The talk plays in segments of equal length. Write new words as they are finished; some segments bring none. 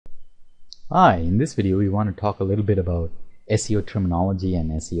Hi, in this video we want to talk a little bit about SEO terminology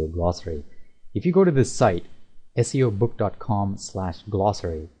and SEO glossary. If you go to this site,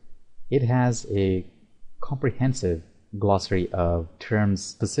 seobook.com/glossary, it has a comprehensive glossary of terms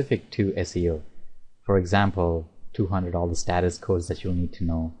specific to SEO. For example, 200 all the status codes that you'll need to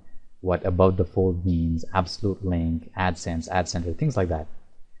know, what about the fold means, absolute link, AdSense, Ad Center, things like that.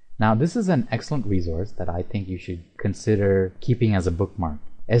 Now, this is an excellent resource that I think you should consider keeping as a bookmark.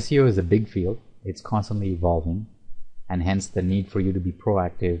 SEO is a big field, it's constantly evolving, and hence the need for you to be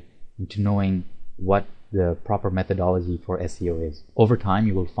proactive into knowing what the proper methodology for SEO is. Over time,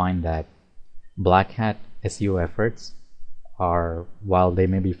 you will find that black hat SEO efforts are, while they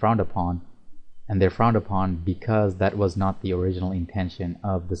may be frowned upon, and they're frowned upon because that was not the original intention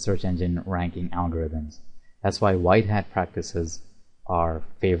of the search engine ranking algorithms. That's why white hat practices are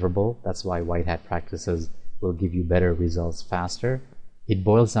favorable. That's why white hat practices will give you better results faster. It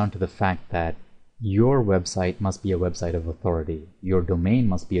boils down to the fact that your website must be a website of authority, your domain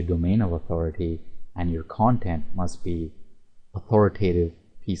must be a domain of authority, and your content must be authoritative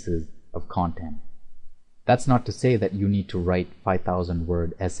pieces of content. That's not to say that you need to write 5,000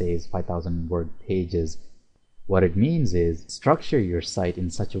 word essays, 5,000 word pages. What it means is structure your site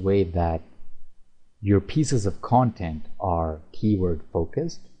in such a way that your pieces of content are keyword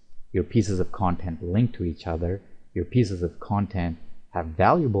focused, your pieces of content link to each other, your pieces of content have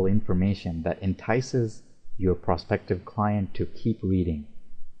valuable information that entices your prospective client to keep reading.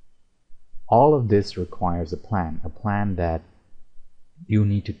 All of this requires a plan that you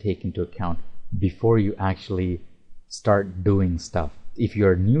need to take into account before you actually start doing stuff. If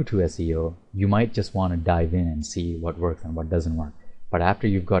you're new to SEO, you might just want to dive in and see what works and what doesn't work. But after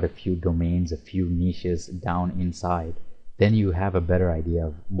you've got a few domains, a few niches down inside, then you have a better idea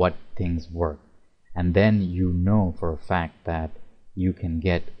of what things work. And then you know for a fact that you can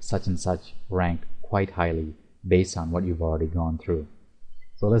get such and such ranked quite highly based on what you've already gone through.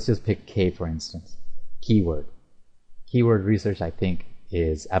 So let's just pick K for instance. Keyword. Keyword research, I think,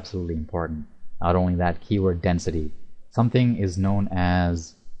 is absolutely important. Not only that, keyword density. Something is known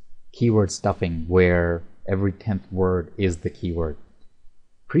as keyword stuffing, where every 10th word is the keyword.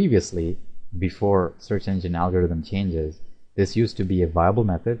 Previously, before search engine algorithm changes, this used to be a viable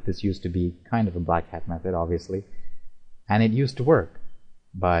method. This used to be kind of a black hat method, obviously, and it used to work.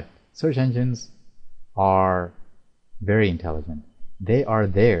 But search engines are very intelligent. They are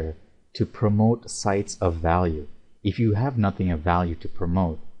there to promote sites of value. If you have nothing of value to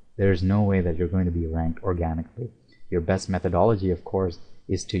promote, there's no way that you're going to be ranked organically. Your best methodology, of course,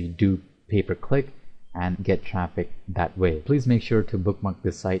 is to do pay-per-click and get traffic that way. Please make sure to bookmark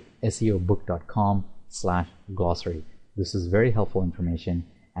this site, seobook.com/glossary. This is very helpful information,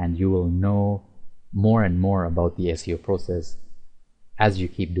 and you will know more and more about the SEO process as you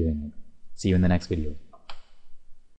keep doing it. See you in the next video.